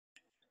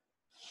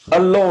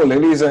Hello,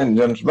 ladies and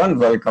gentlemen.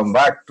 Welcome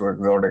back to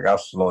Exotic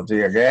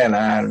Astrology again,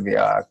 and we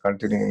are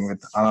continuing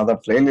with another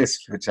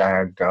playlist which I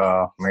had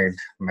made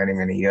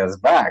many years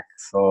back.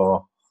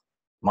 So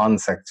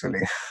months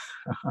actually.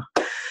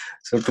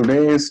 So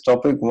today's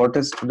topic. What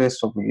is today's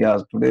topic? Yeah,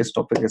 today's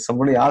topic is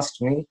somebody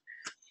asked me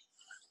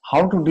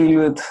how to deal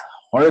with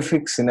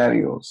horrific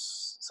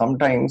scenarios.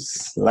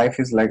 Sometimes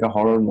life is like a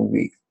horror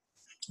movie.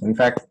 In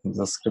fact,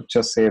 the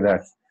scriptures say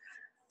that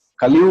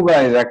Kali Yuga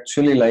is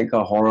actually like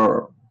a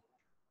horror.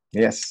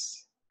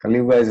 Yes, Kali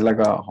Yuga is like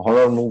a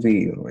horror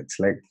movie. It's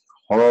like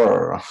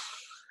horror.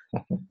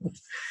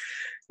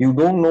 You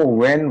don't know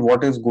when,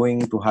 what is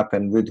going to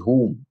happen, with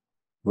whom,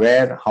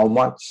 where, how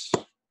much,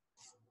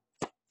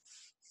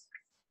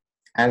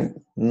 and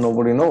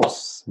nobody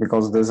knows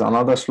because there's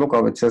another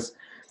sloka which says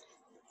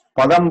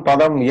Padam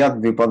Padam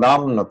Yad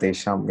Vipadam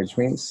Natesham, which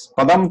means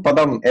Padam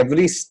Padam,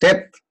 every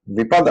step,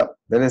 Vipada,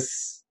 there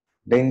is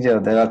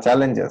danger, there are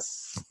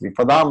challenges.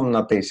 Vipadam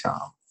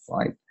Natesham,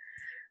 right?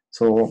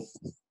 So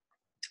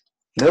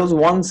there was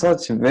one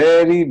such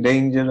very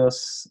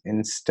dangerous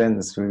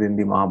instance within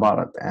the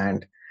Mahabharata,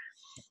 and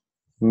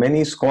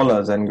many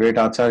scholars and great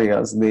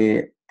acharyas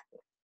they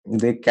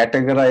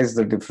categorize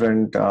the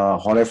different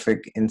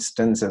horrific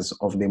instances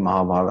of the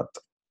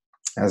Mahabharata,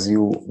 as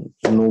you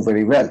know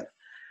very well.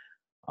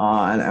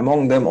 And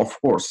among them,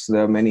 of course,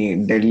 there are many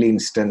deadly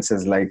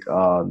instances like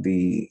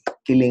the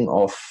killing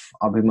of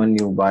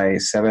Abhimanyu by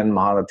seven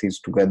Maharathis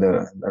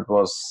together. That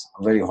was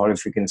a very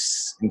horrific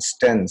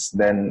instance.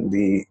 Then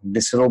the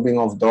disrobing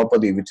of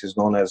Draupadi, which is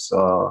known as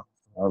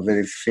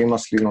very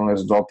famously known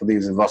as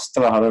Draupadi's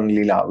Vastraharan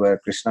Leela, where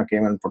Krishna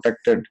came and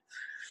protected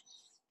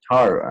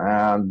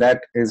her.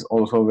 That is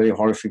also a very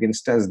horrific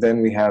instance.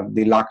 Then we have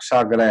the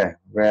Lakshagrah,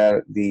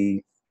 where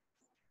the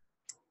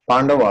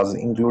Pandavas,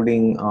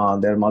 including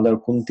their mother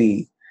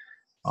Kunti,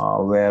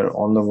 were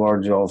on the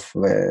verge of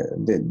where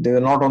they were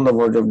not on the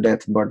verge of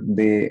death, but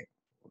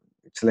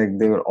it's like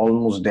they were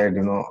almost dead.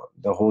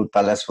 The whole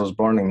palace was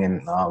burning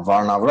in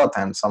Varnavrat,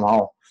 and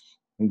somehow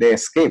they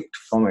escaped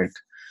from it.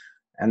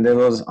 And there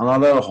was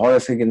another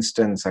horrific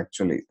instance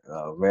actually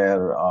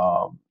where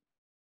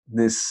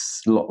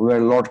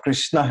Lord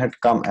Krishna had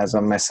come as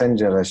a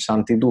messenger, as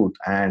Shantidut,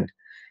 and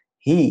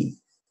he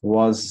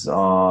was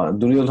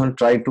Duryodhan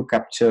tried to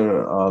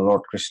capture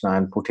Lord Krishna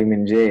and put him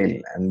in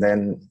jail, and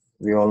then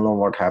we all know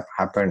what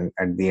happened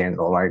at the end.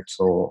 All right,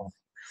 so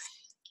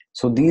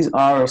these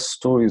are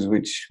stories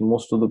which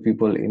most of the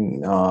people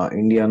in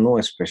India know,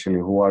 especially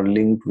who are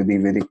linked with the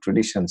Vedic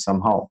tradition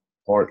somehow,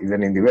 or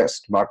even in the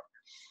West. But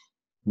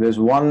there's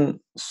one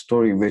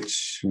story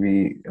which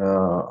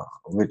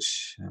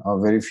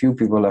very few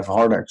people have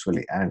heard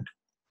actually, and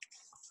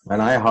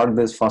when I heard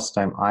this first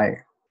time,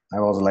 I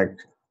was like,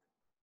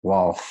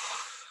 wow.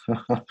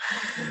 I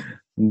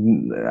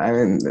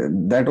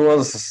mean, that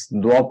was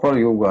Dwapar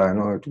Yuga,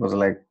 it was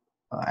like,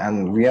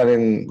 and we are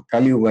in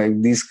Kali Yuga.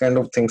 If these kind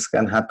of things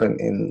can happen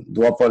in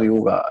Dwapar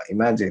Yuga,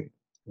 imagine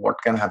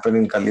what can happen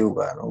in Kali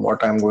Yuga,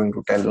 what I'm going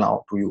to tell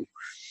now to you.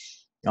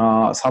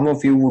 Some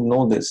of you would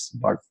know this,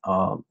 but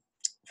for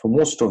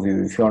most of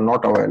you, if you are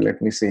not aware,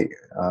 let me say,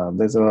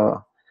 there's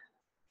a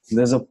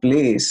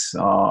place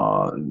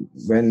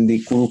when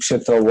the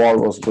Kurukshetra war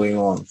was going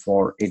on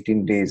for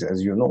 18 days,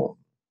 as you know.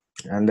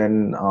 And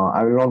then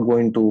I will not go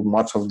into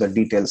much of the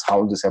details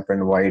how this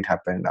happened, why it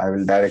happened. I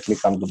will directly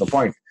come to the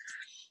point.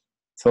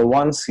 So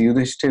once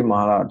Yudhishthir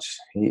Maharaj,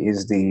 he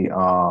is the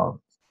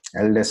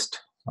eldest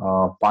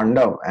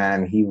Pandav,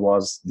 and he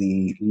was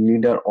the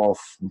leader of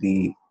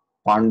the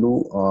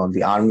Pandu,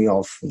 the army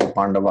of the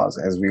Pandavas,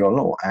 as we all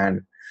know.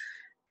 And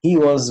he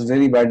was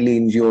very badly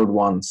injured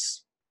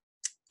once,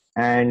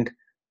 and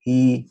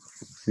he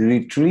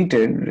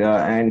retreated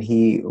and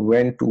he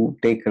went to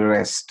take a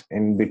rest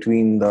in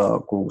between the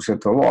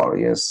Kurukshetra war.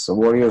 Yes,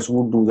 warriors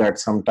would do that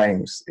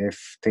sometimes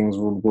if things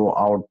would go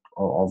out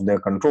of their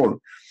control.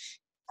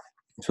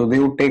 So they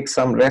would take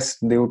some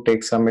rest, they would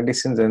take some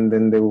medicines, and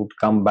then they would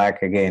come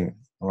back again,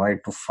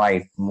 right, to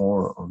fight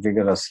more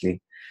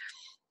vigorously.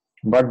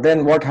 But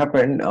then what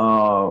happened?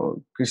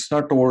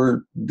 Krishna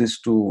told this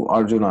to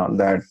Arjuna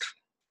that,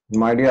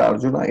 my dear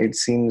Arjuna, it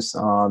seems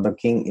the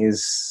king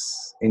is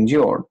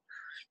injured,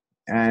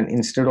 and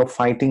instead of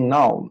fighting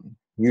now,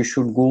 you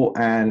should go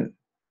and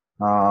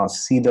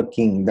see the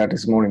king. That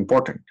is more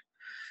important,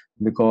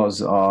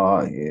 because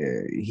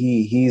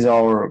he's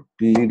our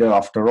leader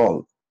after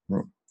all.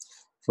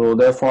 So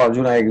therefore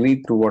Arjuna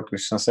agreed to what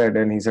Krishna said,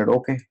 and he said,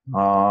 okay,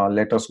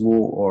 let us go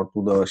or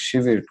to the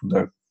shivir, to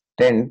the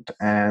tent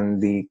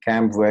and the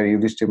camp where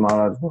Yudhishthira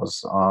Maharaj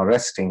was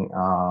resting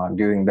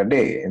during the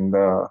day in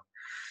the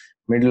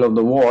middle of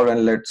the war,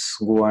 and let's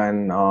go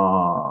and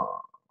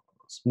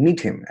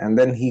meet him. And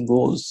then he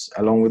goes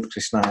along with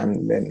Krishna,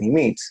 and then he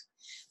meets.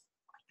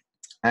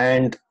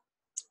 And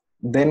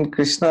then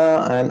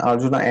Krishna and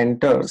Arjuna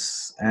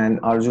enters, and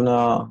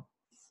Arjuna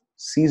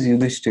sees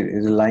Yudhishthir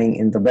is lying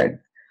in the bed.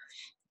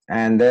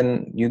 And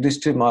then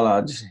Yudhishthir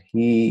Maharaj,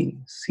 he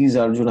sees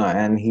Arjuna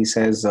and he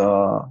says,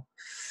 why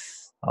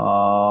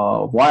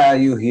are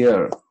you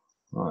here?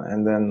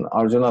 And then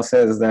Arjuna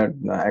says that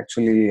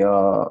actually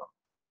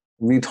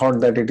we thought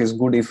that it is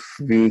good if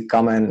we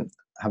come and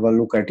have a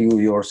look at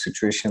your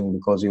situation,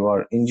 because you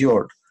are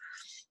injured.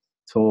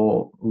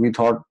 So we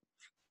thought,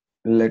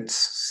 let's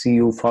see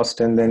you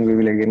first and then we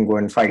will again go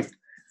and fight.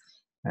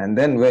 And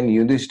then when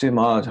Yudhishthira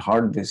Maharaj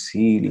heard this,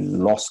 he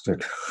lost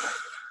it.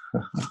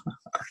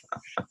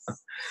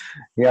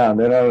 Yeah,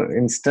 there are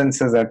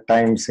instances at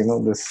times,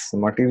 this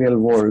material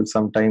world,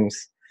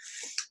 sometimes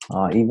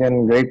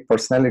even great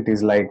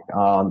personalities like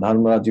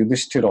Dharmaraj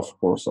Yudhishthira, of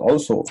course,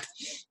 also,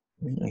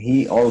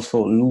 he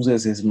also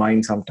loses his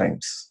mind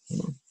sometimes.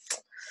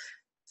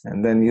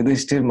 And then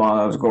Yudhishthira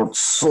Maharaj got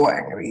so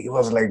angry. He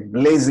was like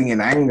blazing in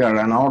anger,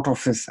 and out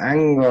of his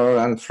anger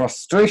and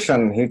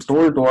frustration, he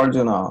told to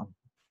Arjuna,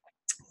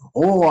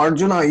 "Oh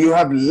Arjuna, you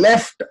have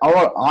left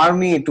our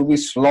army to be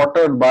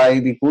slaughtered by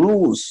the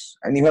Kurus,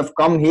 and you have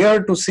come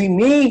here to see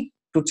me,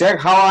 to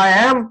check how I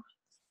am.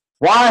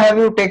 Why have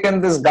you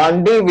taken this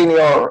Gandiv in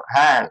your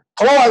hand?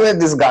 Throw away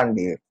this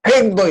Gandiv.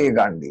 Phek do ye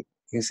Gandiv."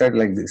 He said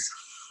like this.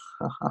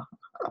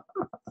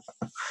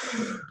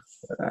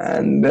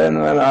 And then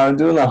when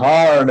Arjuna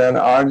heard, and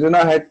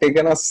Arjuna had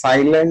taken a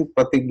silent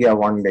pratigya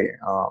one day.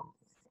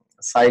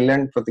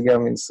 Silent pratigya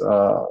means,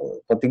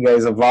 pratigya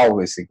is a vow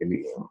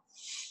basically.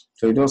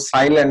 So it was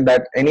silent,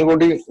 that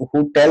anybody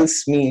who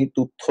tells me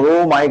to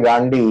throw my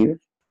Gandiv,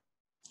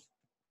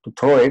 to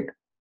throw it,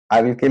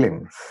 I will kill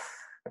him.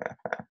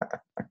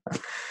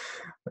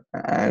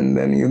 And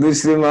then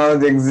Yudhishthira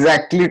Maharaj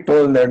exactly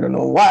told that,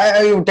 why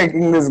are you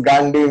taking this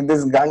Gandiv?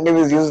 This Gandiv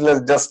is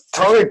useless, just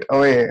throw it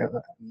away.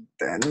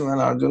 Then when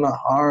Arjuna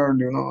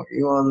heard, he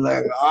was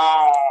like,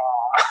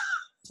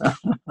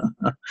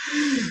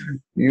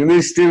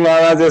 Yudhishthira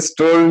Maharaj has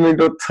told me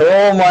to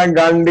throw my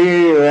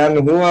Gandiv,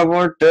 and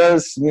whoever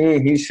tells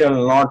me he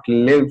shall not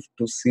live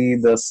to see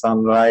the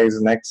sunrise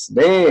next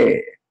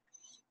day.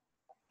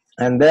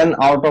 And then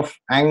out of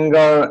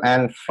anger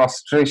and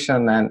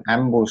frustration and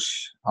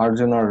ambush,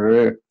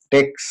 Arjuna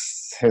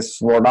takes his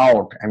sword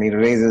out and he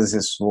raises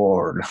his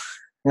sword.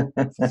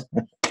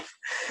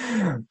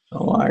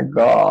 Oh my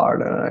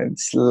God,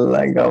 it's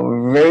like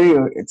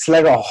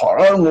a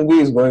horror movie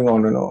is going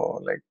on,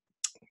 like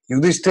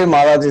Yudhishthira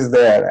Maharaj is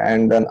there,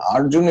 and then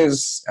Arjuna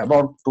is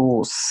about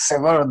to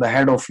sever the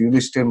head of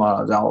Yudhishthira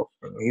Maharaj out,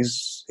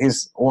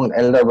 his own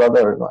elder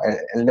brother,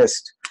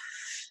 eldest,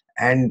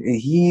 and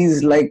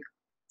he's like,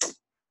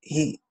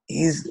 he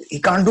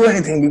can't do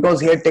anything because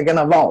he had taken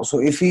a vow. So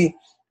if he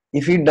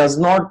does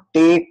not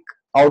take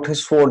out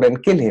his sword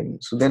and kill him,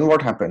 so then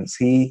what happens?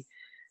 He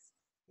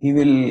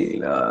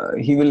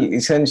will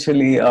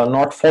essentially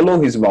not follow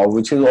his vow,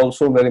 which is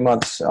also very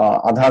much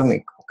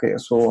adharmic. Okay,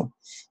 so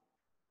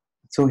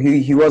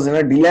he was in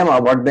a dilemma,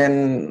 but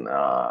then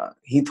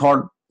he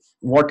thought,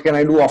 what can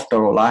I do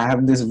after all? I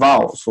have this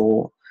vow,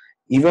 so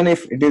even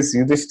if it is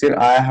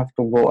Yudhishthira, I have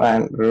to go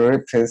and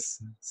rip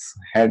his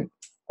head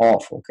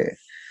off. Okay,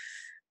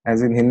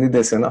 as in Hindi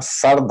they say na,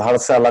 sar dhar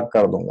se alag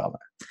kar dunga main.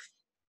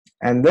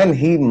 And then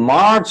he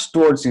marched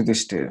towards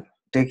Yudhishthira,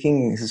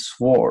 taking his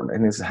sword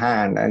in his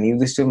hand, and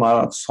Yudhishthira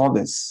Maharaj saw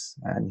this,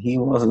 and he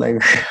was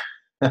like,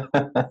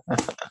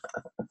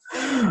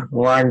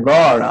 my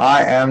God,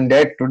 I am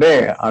dead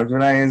today.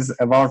 Arjuna is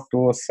about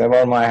to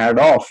sever my head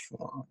off.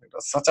 It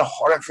was such a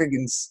horrific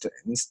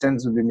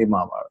instance within the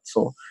Mahabharata.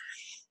 So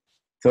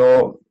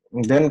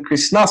then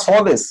Krishna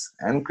saw this,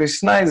 and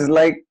Krishna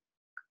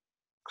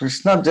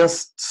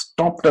just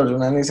stopped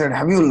Arjuna and he said,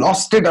 have you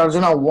lost it,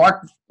 Arjuna?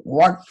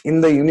 What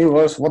in the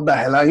universe? What the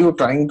hell are you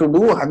trying to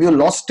do? Have you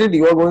lost it?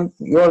 You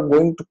are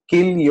going to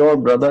kill your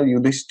brother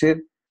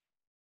Yudhishthira.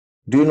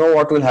 Do you know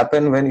what will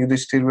happen when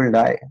Yudhishthira will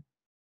die?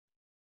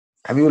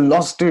 Have you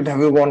lost it? Have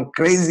you gone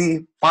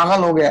crazy?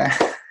 Pagal ho gaya.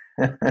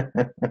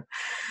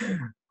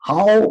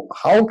 How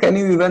can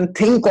you even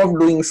think of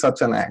doing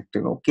such an act?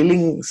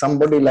 Killing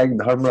somebody like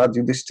Dharmaraj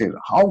Yudhishthira.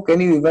 How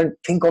can you even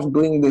think of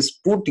doing this?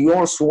 Put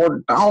your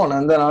sword down.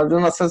 And then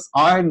Arjuna says,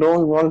 I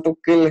don't want to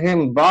kill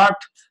him, but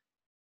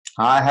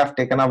I have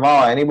taken a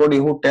vow. Anybody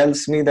who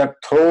tells me that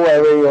throw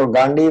away your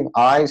Gandiv,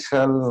 I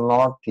shall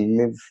not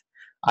live.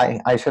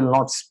 I shall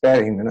not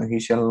spare him. He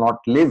shall not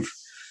live.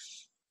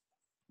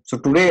 So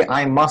today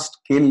I must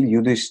kill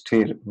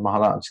Yudhishthira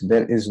Maharaj.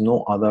 There is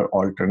no other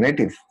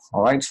alternative.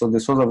 Alright, so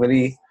this was a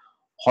very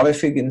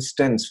horrific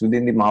instance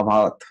within the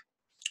Mahabharata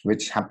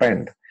which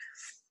happened.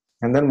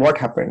 And then what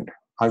happened?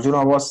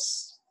 Arjuna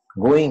was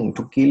going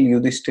to kill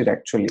Yudhishthira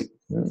actually.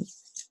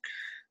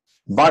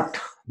 But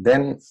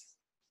then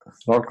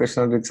Lord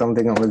Krishna did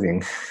something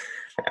amazing.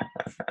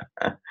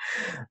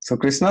 So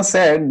Krishna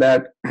said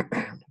that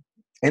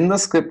in the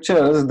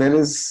scriptures there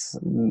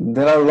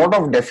are a lot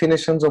of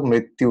definitions of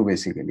mrityu,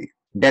 basically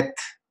death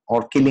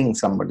or killing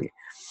somebody.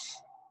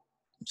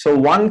 So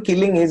one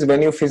killing is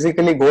when you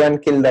physically go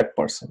and kill that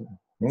person.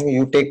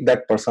 You take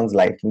that person's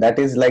life. That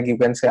is like, you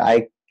can say,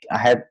 I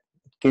had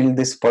killed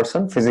this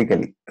person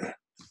physically.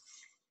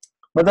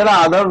 But there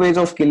are other ways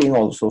of killing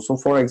also. So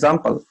for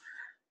example,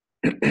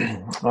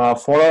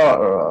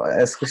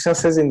 as Krishna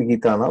says in the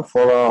Gita,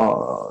 for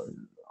a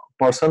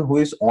person who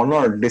is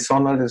honored,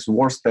 dishonor is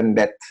worse than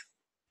death.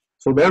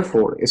 So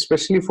therefore,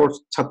 especially for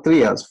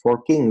Kshatriyas,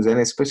 for kings, and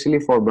especially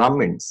for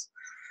Brahmins,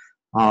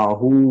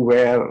 who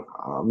were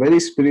very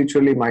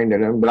spiritually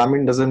minded, and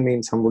Brahmin doesn't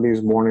mean somebody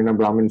is born in a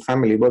Brahmin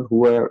family, but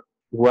who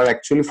are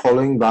actually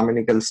following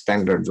Brahminical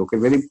standards, okay,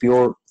 very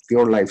pure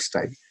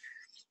lifestyle.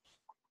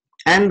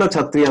 And the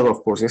Kshatriyas,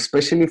 of course,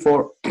 especially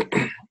for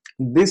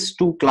these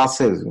two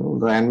classes,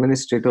 the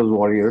administrators,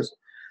 warriors,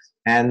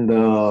 and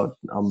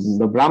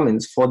the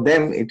Brahmins, for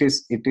them it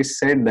is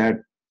said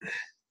that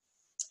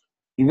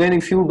even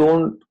if you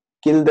don't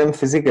kill them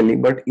physically,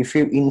 but if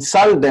you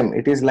insult them,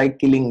 it is like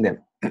killing them.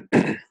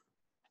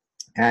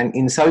 And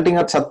insulting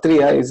a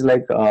Kshatriya is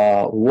like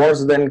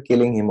worse than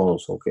killing him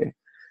also, okay.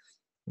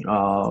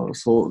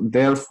 So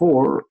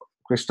therefore,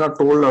 Krishna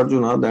told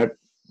Arjuna that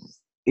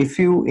if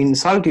you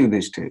insult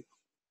Yudhishthira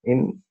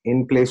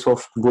in place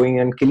of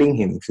going and killing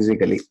him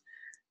physically,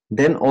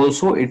 then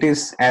also it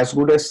is as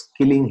good as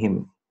killing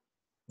him.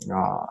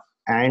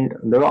 And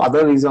there are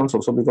other reasons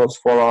also, because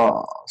for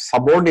a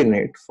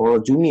subordinate, for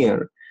a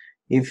junior,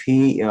 if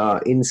he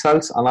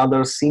insults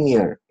another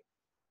senior,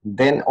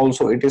 then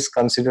also it is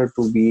considered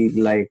to be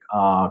like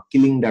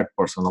killing that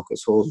person, okay.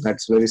 So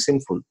that's very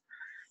sinful.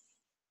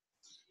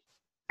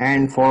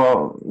 And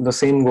for the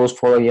same goes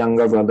for a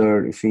younger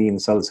brother, if he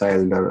insults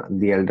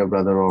the elder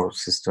brother or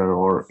sister,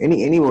 or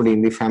anybody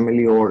in the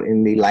family or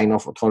in the line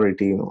of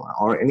authority,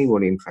 or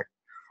anybody in fact.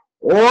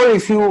 Or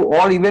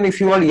even if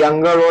you are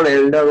younger or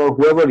elder or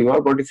whoever you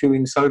are, but if you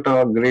insult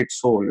a great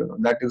soul,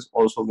 that is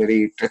also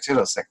very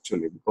treacherous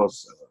actually,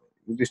 because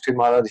Yudhishthira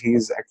Maharaj,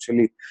 he's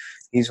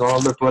one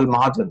of the 12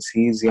 Mahajans.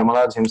 He is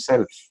Yamaraj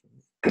himself.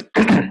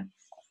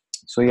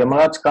 So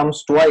Yamaraj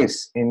comes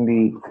twice in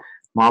the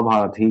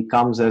Mahabharata. He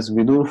comes as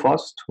Vidur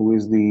first, who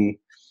is the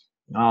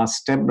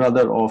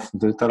stepbrother of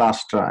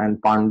Dhritarashtra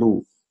and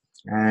Pandu,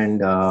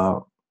 and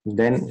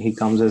then he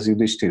comes as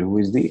Yudhishthira, who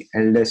is the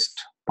eldest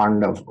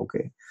Pandav,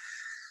 okay.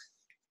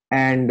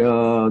 And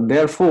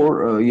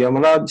therefore,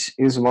 Yamaraj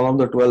is one of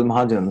the 12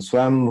 Mahajans.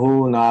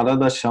 Swambhu,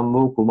 Narada,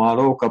 Shambhu,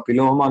 Kumaro,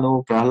 Kapilo,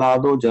 Manu,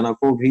 Prahlado,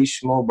 Janako,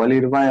 Bhishmo,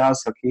 Balirvaya,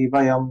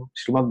 Sakivayam.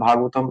 Srimad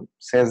Bhagavatam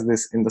says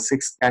this in the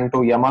 6th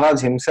canto.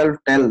 Yamaraj himself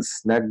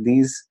tells that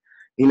these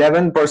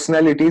 11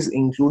 personalities,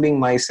 including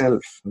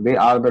myself, they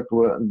are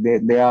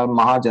they are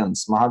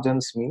Mahajans.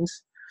 Mahajans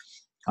means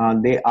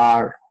they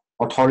are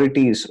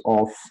authorities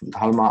of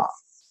Dharma.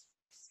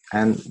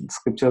 And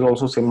scriptures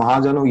also say,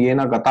 Mahajano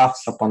yena gatah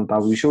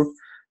sapanta. We should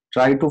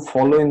try to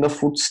follow in the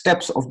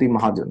footsteps of the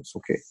Mahajans,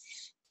 okay.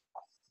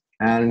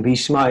 And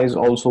Bhishma is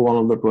also one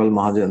of the 12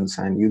 Mahajans,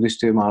 and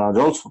Yudhishthira Maharaj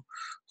also.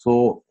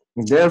 So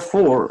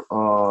therefore,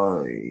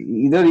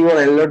 either you are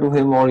elder to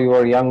him or you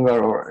are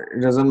younger, or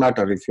it doesn't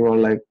matter. If you are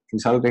like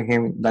insulting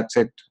him, that's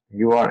it.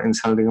 You are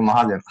insulting a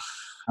Mahajan.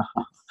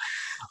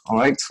 All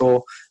right.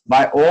 So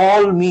by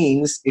all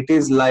means, it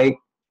is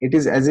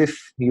as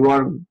if you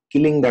are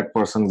killing that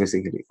person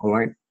basically. All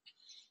right.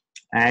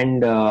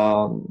 And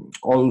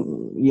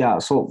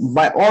so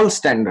by all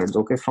standards,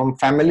 okay, from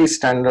family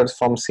standards,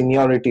 from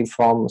seniority,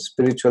 from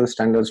spiritual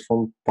standards,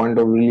 from point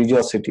of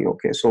religiosity,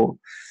 okay. So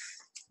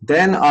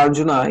then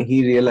Arjuna,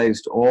 he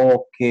realized,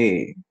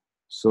 okay,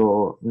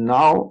 so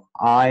now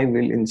I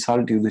will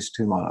insult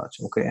Yudhishthira Maharaj,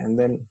 okay. And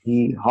then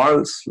he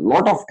hurls a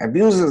lot of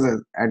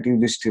abuses at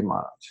Yudhishthira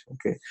Maharaj,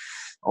 okay.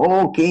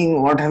 Oh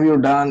king, what have you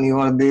done? You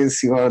are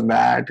this, you are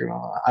that.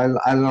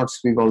 I'll not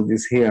speak all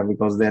this here,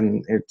 because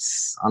then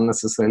it's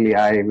unnecessarily.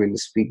 I will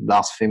speak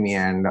blasphemy,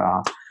 and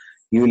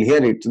you will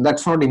hear it.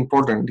 That's not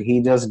important.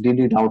 He just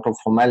did it out of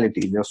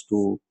formality, just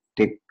to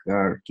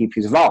keep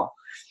his vow.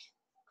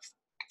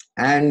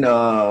 And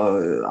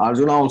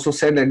Arjuna also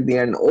said at the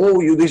end,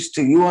 "Oh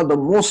Yudhishthira, you are the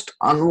most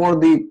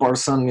unworthy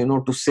person,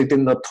 to sit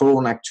in the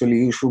throne. Actually,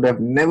 you should have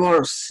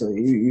never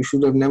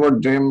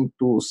dreamed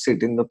to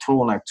sit in the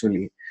throne.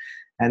 Actually."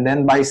 And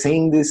then by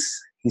saying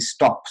this, he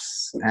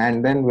stops.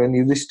 And then when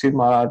Yudhishthira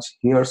Maharaj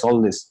hears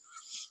all this,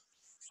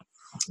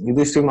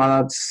 Yudhishthira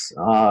Maharaj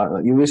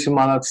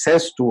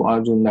says to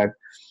Arjuna that,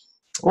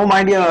 "Oh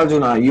my dear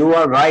Arjuna, you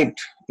are right.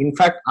 In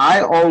fact,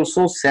 I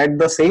also said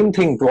the same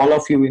thing to all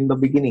of you in the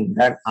beginning,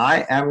 that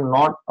I am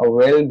not a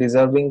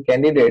well-deserving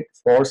candidate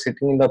for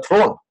sitting in the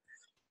throne.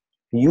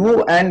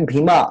 You and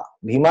Bhima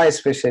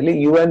especially,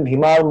 you and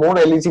Bhima are more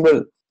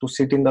eligible to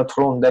sit in the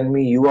throne than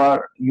me. You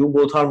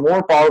both are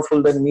more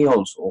powerful than me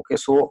also. Okay,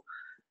 so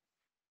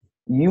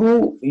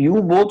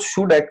you both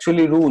should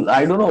actually rule.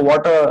 I don't know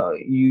what a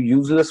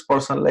useless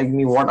person like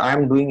me, what I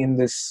am doing in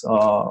this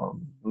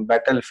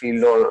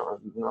battlefield, or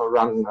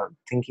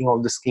thinking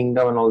of this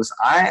kingdom and all this.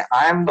 I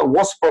am the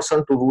worst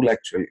person to rule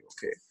actually.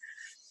 Okay,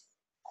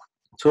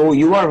 so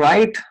you are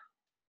right.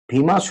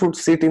 Bhima should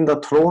sit in the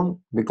throne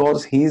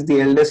because he is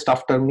the eldest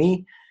after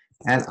me,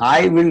 and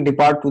I will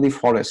depart to the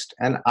forest.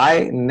 And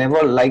I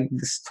never like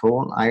this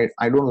throne. I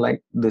don't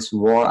like this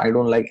war. I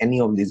don't like any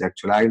of these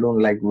actually. I don't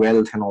like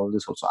wealth and all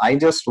this also. I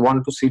just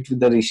want to sit with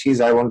the rishis.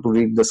 I want to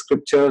read the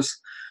scriptures.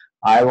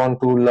 I want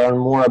to learn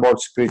more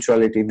about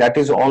spirituality. That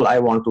is all I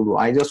want to do.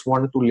 I just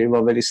want to live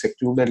a very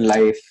secluded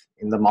life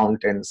in the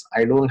mountains.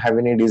 I don't have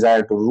any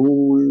desire to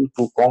rule,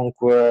 to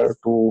conquer,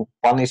 to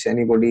punish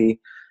anybody.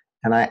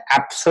 and I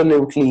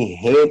absolutely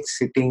hate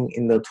sitting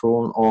in the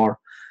throne or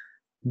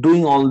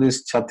doing all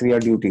these Kshatriya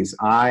duties.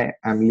 I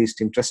am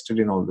least interested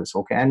in all this,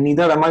 okay? And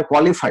neither am I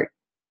qualified.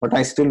 But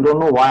I still don't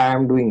know why I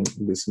am doing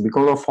this,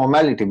 because of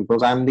formality,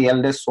 because I am the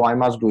eldest, so I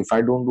must do. If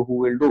I don't do, who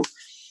will do?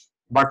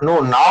 But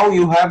no, now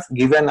you have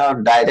given a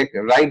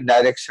right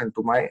direction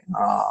to my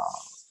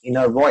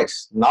inner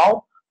voice.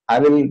 Now I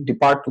will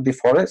depart to the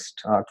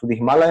forest, to the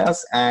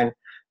Himalayas, and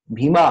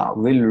Bhima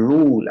will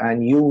rule,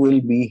 and you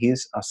will be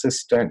his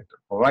assistant.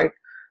 All right,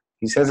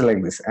 he says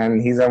like this,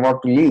 and he's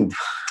about to leave.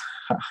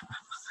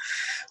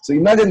 So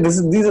imagine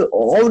this: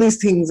 all these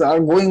things are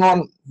going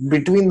on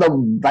between the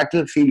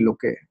battlefield.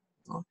 Okay,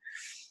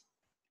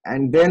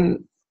 and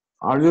then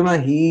Arjuna,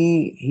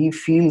 he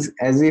feels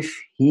as if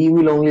he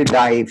will only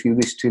die if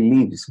Yudhishthira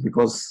leaves,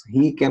 because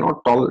he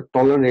cannot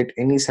tolerate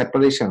any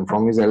separation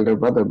from his elder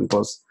brother,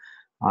 because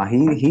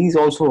he's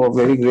also a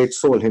very great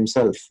soul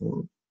himself.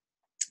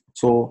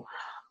 So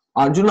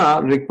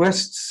Arjuna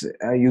requests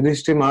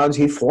Yudhishthira Maharaj,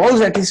 he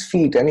falls at his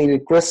feet and he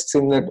requests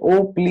him that,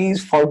 oh,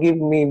 please forgive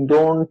me,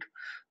 don't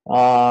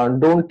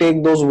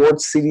take those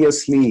words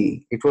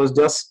seriously. It was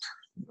just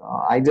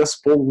I just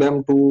spoke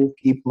them to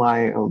keep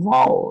my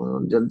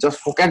vow. Just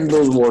forget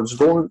those words.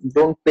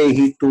 Don't pay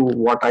heed to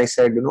what I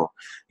said.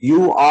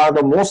 You are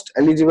the most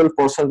eligible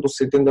person to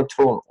sit in the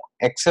throne.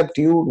 Except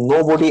you,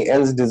 nobody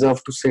else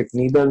deserves to sit.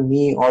 Neither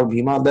me or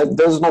Bhima.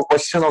 There's no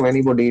question of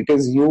anybody. It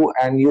is you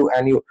and you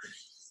and you.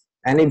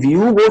 And if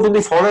you go to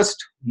the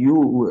forest,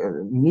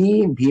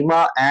 me,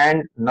 Bhima,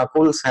 and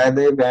Nakul,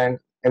 Sahadev, and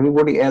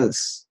everybody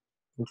else,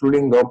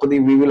 including Draupadi,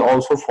 we will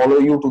also follow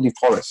you to the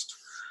forest.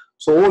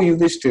 So,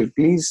 Yudhishthir,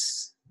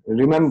 please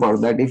remember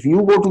that if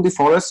you go to the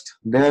forest,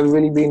 there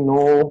will be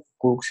no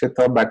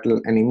Kurukshetra battle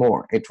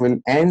anymore. It will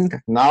end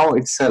now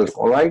itself,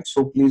 alright?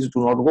 So, please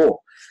do not go.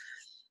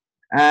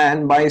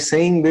 And by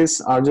saying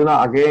this,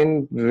 Arjuna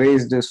again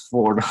raised his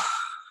sword.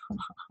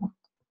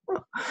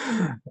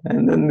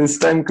 And then this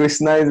time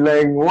Krishna is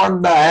like,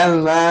 what the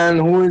hell, man?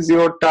 Who is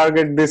your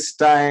target this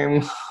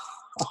time?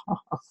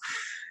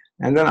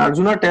 And then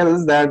Arjuna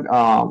tells that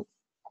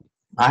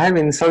I have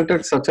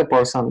insulted such a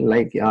person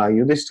like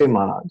Yudhishthira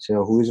Maharaj,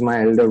 who is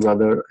my elder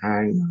brother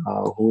and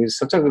who is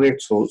such a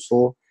great soul.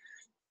 So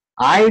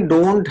I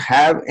don't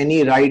have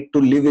any right to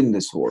live in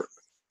this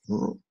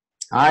world.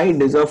 I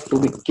deserve to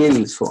be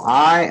killed. So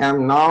I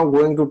am now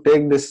going to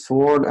take this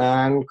sword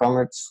and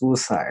commit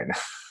suicide.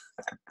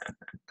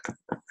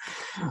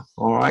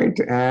 All right,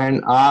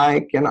 and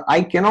I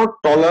cannot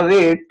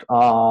tolerate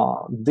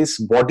this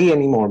body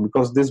anymore,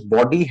 because this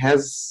body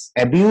has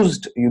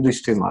abused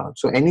Yudhishthira Maharaj.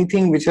 So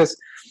anything which has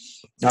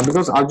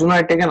because Arjuna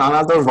had taken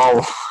another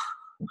vow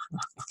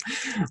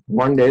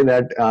one day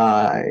that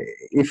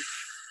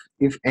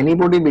if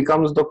anybody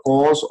becomes the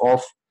cause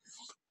of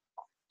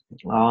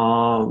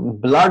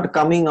blood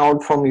coming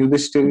out from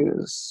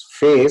Yudhishthira's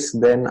face,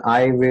 then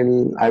I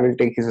will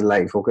take his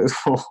life. Okay,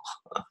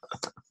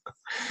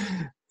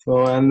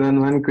 so and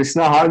then when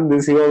Krishna heard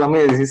this, he was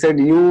amazed. He said,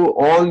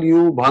 all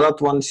you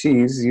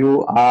Bharatvanshis,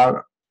 you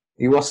are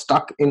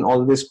stuck in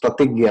all these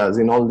pratigyas,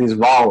 in all these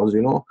vows.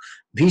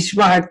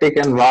 Bhishma had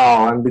taken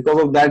vow, and because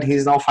of that, he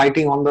was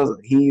fighting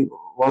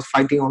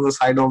on the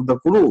side of the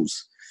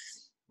Kurus.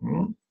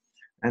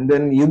 And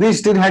then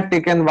Yudhishthira had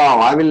taken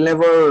vow.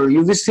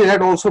 Yudhishthira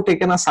had also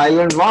taken a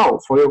silent vow,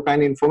 for your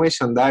kind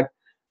information, that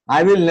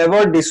I will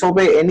never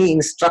disobey any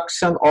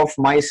instruction of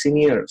my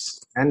seniors.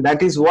 And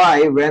that is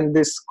why when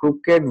this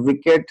crooked,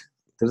 wicked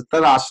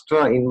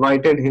Dhritarashtra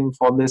invited him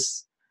for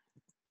this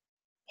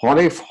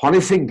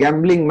horrific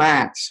gambling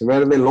match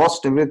where they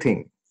lost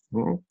everything,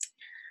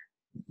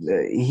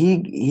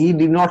 he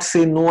did not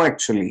say no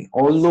actually.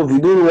 Although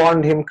Vidur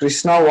warned him,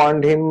 Krishna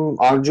warned him,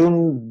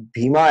 Arjun,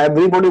 Bhima,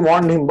 everybody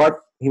warned him, but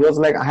he was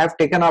like, I have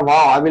taken a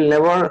vow, I will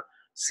never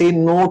say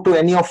no to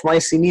any of my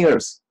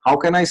seniors. How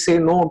can I say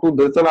no to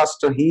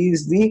Dhritarashtra? He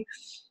is the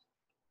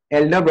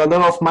elder brother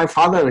of my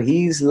father.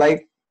 He is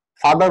like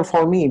father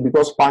for me,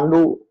 because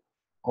Pandu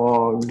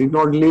did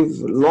not live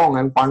long,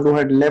 and Pandu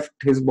had left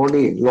his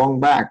body long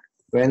back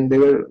when they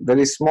were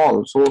very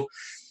small. So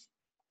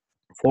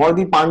for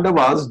the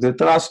Pandavas,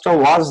 Dhritarashtra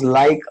was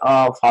like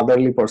a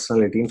fatherly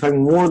personality. In fact,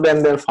 more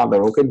than their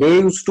father. Okay, they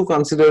used to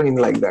consider him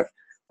like that,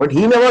 but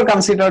he never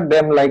considered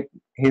them like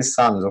his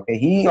sons. Okay,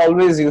 he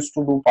always used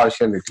to do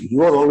partiality. He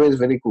was always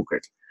very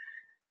crooked.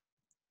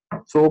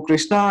 So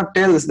Krishna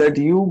tells that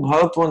you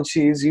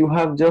Bharatvanshis, you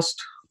have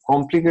just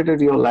complicated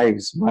your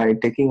lives by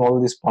taking all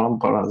these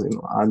paramparas,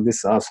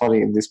 this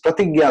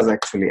pratigyas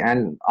actually.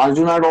 And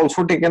Arjuna had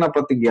also taken a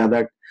pratigya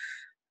that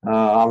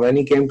when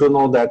he came to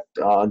know that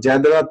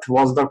Jayadratha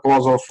was the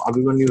cause of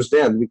Abhimanyu's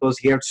death, because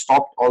he had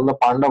stopped all the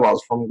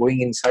Pandavas from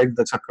going inside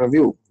the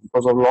Chakravyuh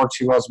because of Lord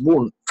Shiva's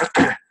boon.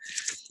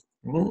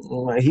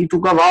 He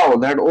took a vow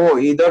that,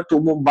 either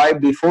by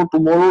before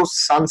tomorrow's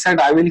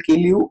sunset I will kill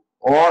you,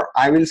 or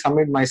I will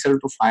submit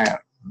myself to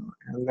fire.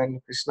 And then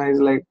Krishna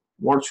is like,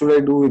 what should I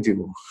do with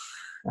you?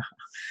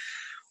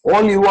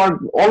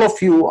 all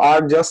of you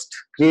are just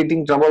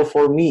creating trouble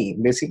for me.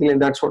 Basically,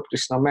 that's what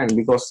Krishna meant,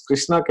 because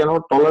Krishna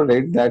cannot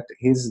tolerate that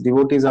his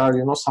devotees are,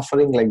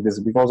 suffering like this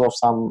because of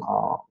some,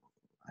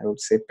 I would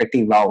say,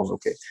 petty vows.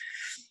 Okay,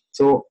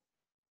 so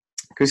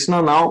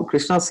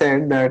Krishna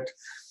said that,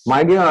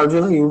 my dear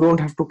Arjuna, you don't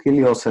have to kill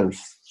yourself.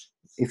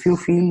 If you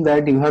feel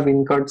that you have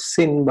incurred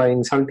sin by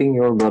insulting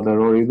your brother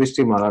or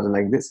Yudhishthira Maharaj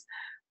like this,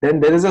 then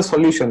there is a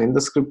solution. In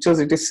the scriptures,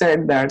 it is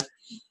said that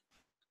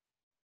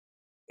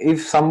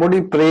if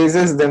somebody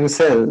praises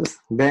themselves,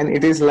 then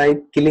it is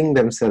like killing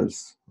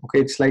themselves.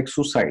 Okay, it's like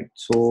suicide.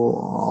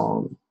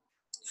 So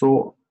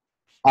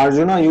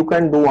Arjuna, you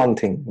can do one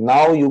thing.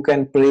 Now you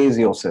can praise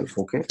yourself.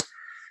 Okay,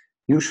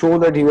 you show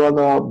that you are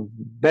the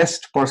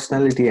best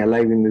personality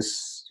alive in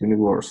this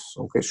universe.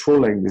 Okay, show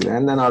like this.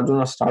 And then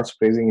Arjuna starts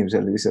praising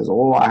himself. He says,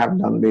 oh, I have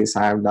done this,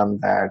 I have done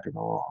that,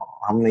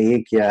 हमने ये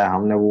किया है,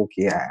 हमने वो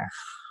किया है.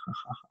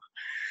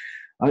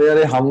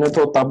 अरे हमने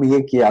तो तब ये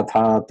किया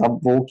था, तब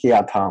वो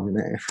किया था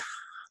हमने.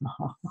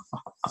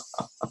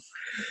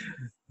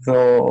 So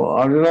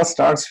Arjuna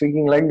starts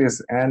speaking like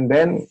this, and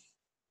then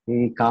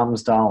he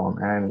calms down,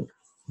 and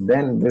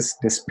then this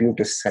dispute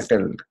is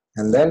settled.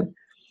 And then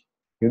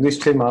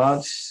Yudhishthira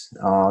Maharaj,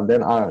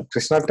 then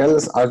Krishna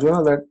tells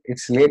Arjuna that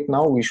it's late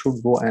now, we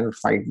should go and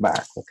fight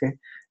back. Okay,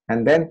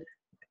 and then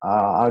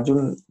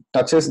Arjuna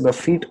touches the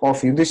feet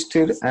of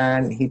Yudhishthira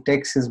and he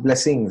takes his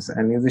blessings,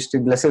 and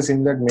Yudhishthira blesses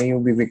him that may you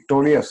be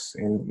victorious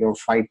in your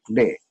fight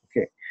today.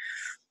 Okay,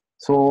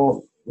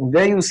 so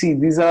there you see,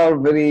 these are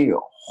very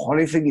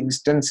horrific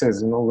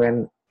instances,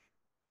 when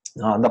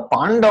the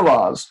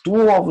Pandavas,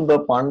 two of the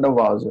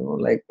Pandavas,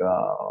 like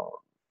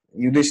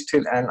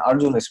Yudhishthira and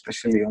Arjuna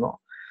especially,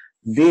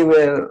 they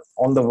were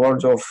on the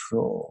verge of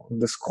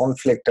this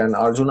conflict, and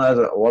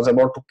Arjuna was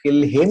about to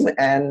kill him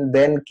and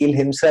then kill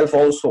himself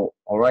also.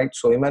 All right,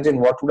 so imagine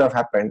what would have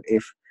happened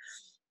if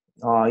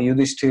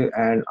Yudhishthira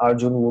and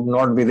Arjuna would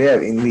not be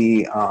there in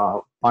the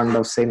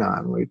Pandav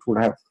Sena. It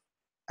would have,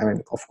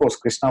 of course,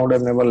 Krishna would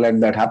have never let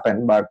that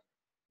happen, but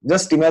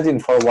just imagine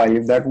for a while,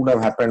 if that would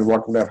have happened,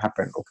 what would have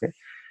happened. Okay,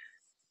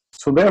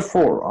 so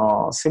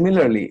therefore,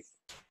 similarly,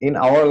 in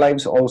our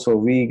lives also,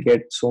 we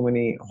get so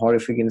many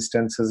horrific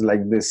instances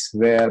like this,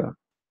 where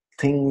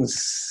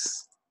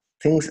things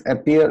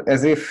appear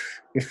as if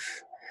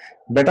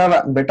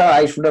better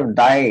I should have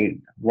died.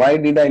 Why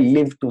did I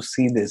live to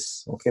see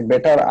this? Okay,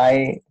 better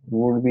I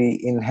would be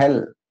in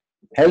hell.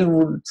 Hell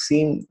would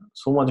seem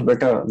so much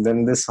better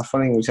than this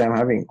suffering which I am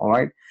having. All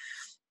right,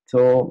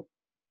 so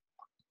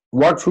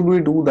what should we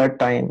do that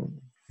time?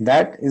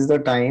 That is the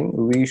time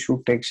we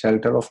should take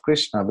shelter of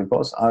Krishna,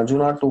 because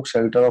Arjuna took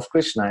shelter of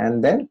Krishna,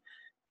 and then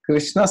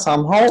Krishna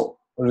somehow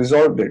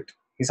resolved it.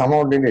 He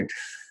somehow did it.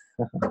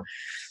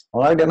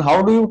 All right, and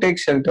how do you take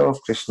shelter of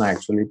Krishna?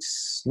 Actually,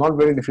 it's not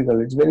very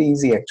difficult. It's very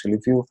easy actually.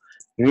 If you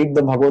read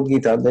the Bhagavad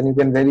Gita, then you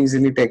can very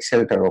easily take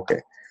shelter.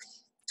 Okay,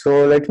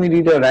 so let me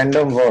read a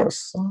random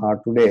verse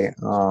today.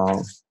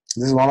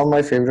 This is one of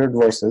my favorite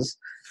verses.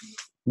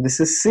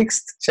 This is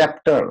 6th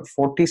chapter,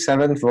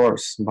 47th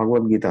verse,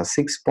 Bhagavad Gita,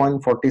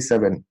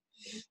 6.47.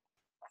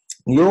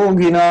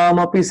 Yoginam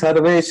api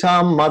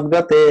sarvesham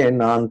madgate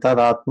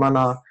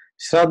nantaratmana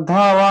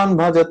shraddhavan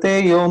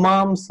bhajate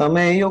yomam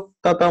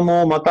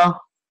sameyuktatamo mata.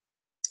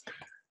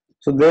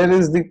 So there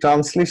is the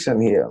translation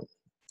here.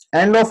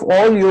 And of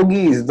all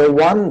yogis, the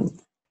one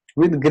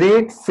with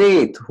great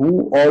faith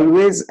who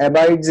always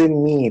abides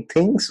in me,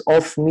 thinks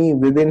of me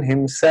within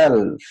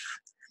himself,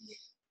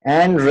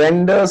 and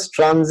renders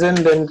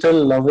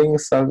transcendental loving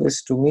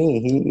service to me,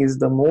 he is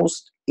the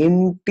most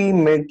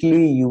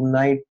intimately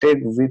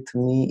united with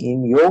me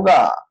in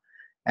yoga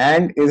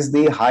and is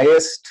the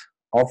highest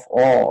of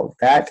all.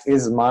 That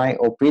is my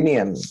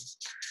opinion.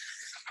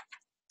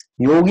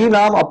 Yogi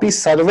Nam api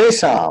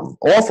sarvesham,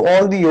 of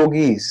all the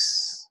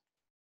yogis,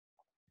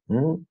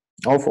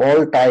 of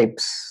all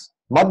types,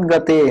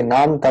 madgate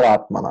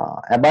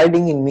nantaratmana,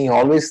 abiding in me,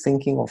 always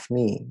thinking of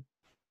me.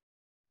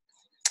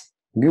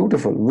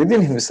 Beautiful,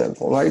 within himself.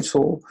 All right,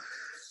 so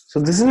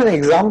this is an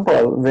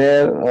example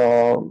where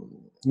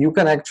you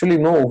can actually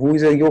know who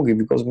is a yogi,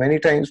 because many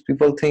times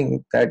people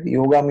think that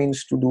yoga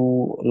means to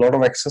do a lot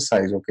of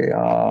exercise. Okay,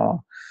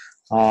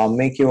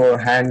 make your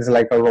hands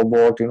like a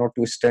robot,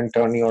 twist and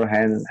turn your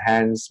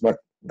hands, but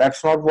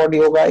that's not what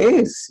yoga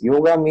is.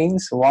 Yoga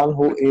means one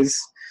who is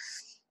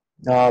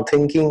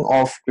thinking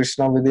of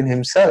Krishna within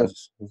himself.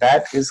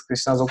 That is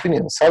Krishna's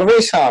opinion.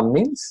 Sarvesham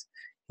means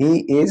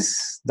he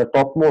is the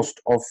topmost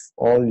of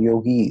all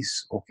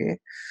yogis. Okay,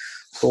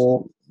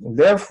 so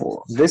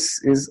therefore this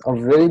is a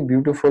very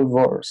beautiful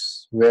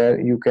verse where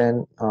you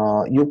can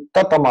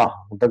yuktatama,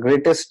 the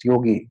greatest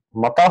yogi.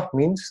 Mata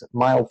means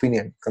my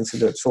opinion,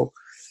 considered. So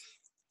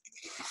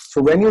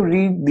when you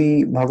read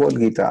the Bhagavad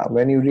Gita,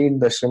 when you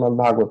read the Srimad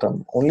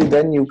Bhagavatam, only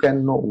then you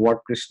can know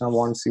what Krishna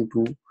wants you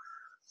to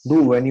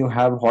do when you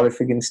have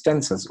horrific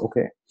instances.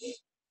 Okay,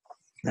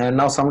 and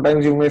now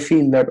sometimes you may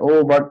feel that,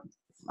 oh, but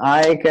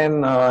I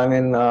can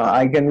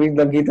read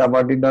the Gita,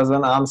 but it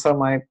doesn't answer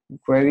my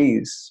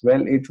queries.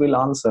 Well, it will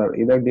answer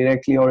either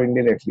directly or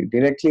indirectly.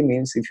 Directly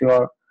means if you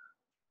are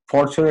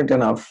fortunate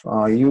enough,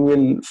 you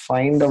will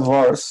find a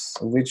verse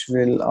which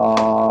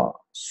will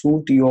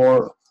suit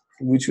your,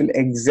 which will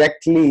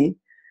exactly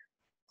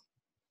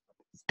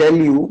tell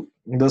you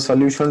the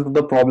solution to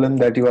the problem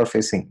that you are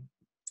facing.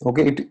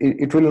 Okay,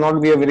 it will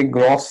not be a very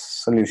gross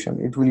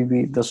solution. It will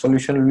be, the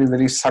solution will be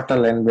very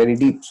subtle and very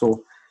deep.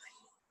 So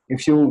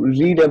if you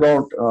read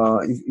about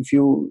if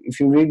you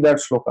read that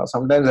shloka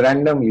sometimes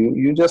randomly,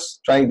 you just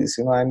try this.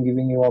 I'm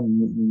giving you a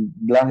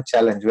blunt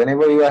challenge.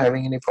 Whenever you are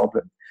having any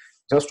problem,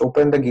 just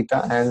open the Gita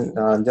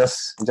and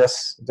just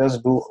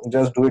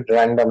do it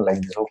random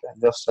like this. Okay,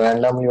 just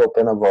randomly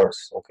open a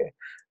verse. Okay,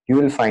 you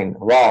will find,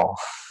 wow,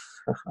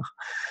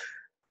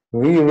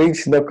 we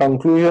reach the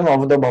conclusion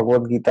of the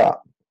Bhagavad Gita.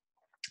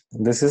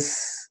 This is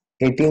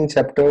 18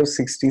 chapter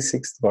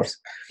 66th verse.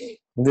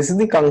 This is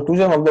the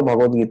conclusion of the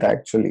Bhagavad Gita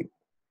actually.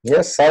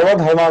 Yes, sarva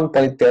dharman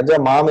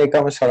parityaja mam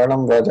ekam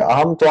sharanam vraja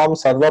aham tvam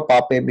sarva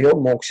papebhyo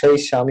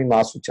mokshayishyami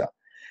ma sucha.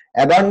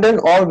 Abandon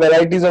all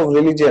varieties of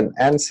religion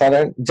and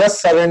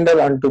just surrender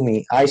unto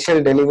me. I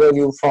shall deliver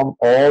you from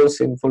all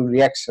sinful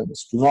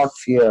reactions. Do not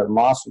fear,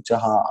 ma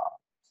suchaha.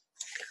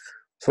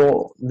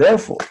 So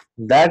therefore,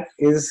 that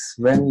is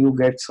when you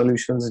get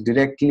solutions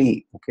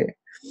directly, okay?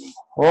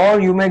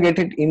 Or you may get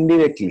it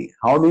indirectly.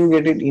 How do you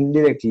get it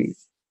indirectly?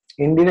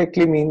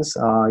 Indirectly means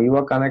you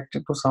are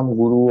connected to some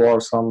guru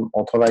or some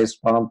authorized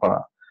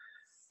parampara,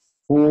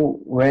 who,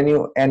 when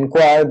you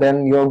inquire,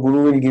 then your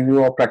guru will give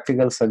you a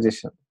practical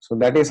suggestion. So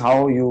that is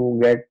how you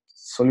get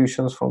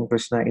solutions from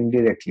Krishna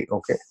indirectly,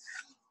 okay?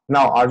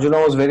 Now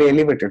Arjuna was very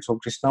elevated, so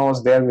Krishna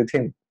was there with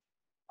him.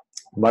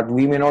 But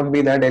we may not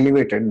be that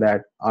elevated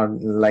that are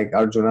like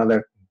Arjuna,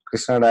 that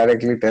Krishna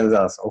directly tells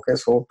us. Okay,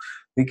 so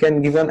we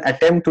can give an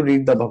attempt to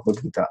read the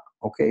Bhagavad Gita.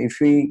 Okay, if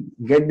we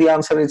get the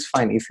answer, it's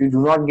fine. If you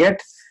do not get,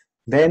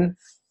 then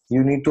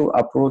you need to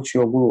approach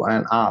your guru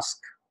and ask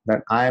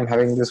that I am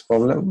having this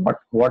problem, but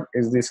what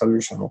is the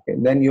solution? Okay,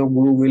 then your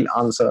guru will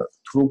answer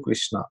through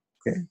Krishna.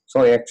 Okay,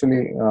 so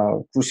actually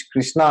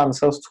Krishna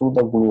answers through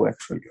the guru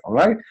actually. All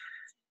right.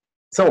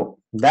 So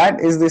that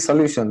is the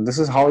solution. This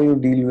is how you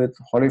deal with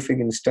horrific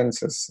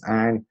instances.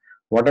 And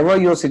whatever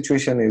your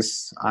situation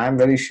is, I am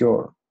very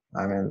sure.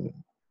 I mean,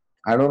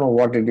 I don't know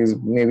what it is.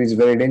 Maybe it's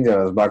very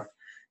dangerous. But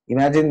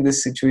imagine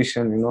this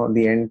situation.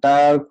 The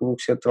entire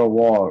Kurukshetra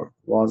war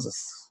was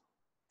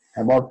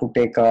about to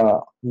take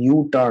a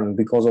U-turn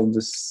because of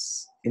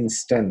this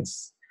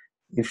instance.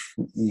 If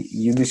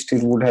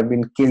Yudhishthir would have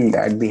been killed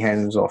at the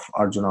hands of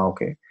Arjuna.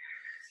 Okay,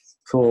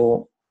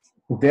 so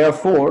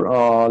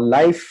therefore,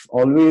 life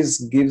always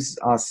gives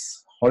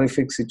us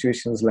horrific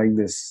situations like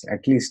this.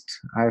 At least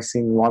I've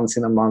seen once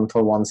in a month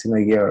or once in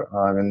a year,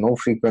 no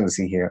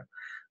frequency here,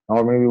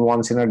 or maybe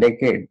once in a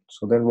decade.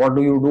 So then what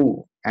do you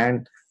do?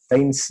 And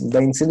the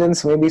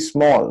incidents may be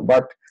small,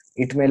 but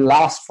it may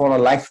last for a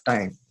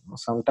lifetime.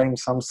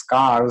 Sometimes some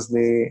scars,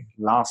 they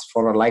last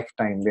for a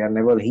lifetime. They are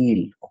never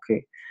healed.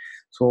 Okay.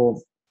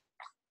 So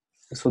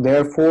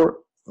therefore,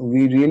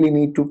 we really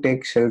need to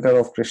take shelter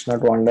of Krishna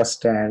to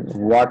understand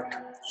what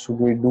should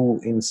we do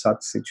in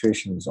such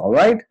situations. All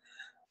right.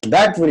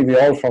 That will be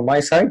all from my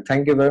side.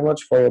 Thank you very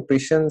much for your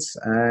patience.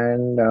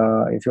 And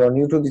if you are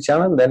new to the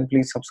channel, then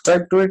please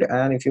subscribe to it.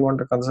 And if you want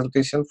a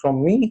consultation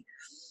from me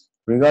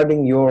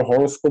regarding your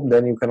horoscope,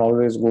 then you can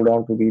always go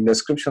down to the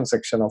description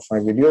section of my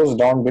videos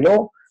down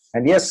below.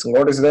 And yes,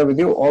 God is there with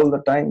you all the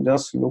time.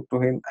 Just look to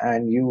Him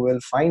and you will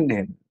find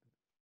Him.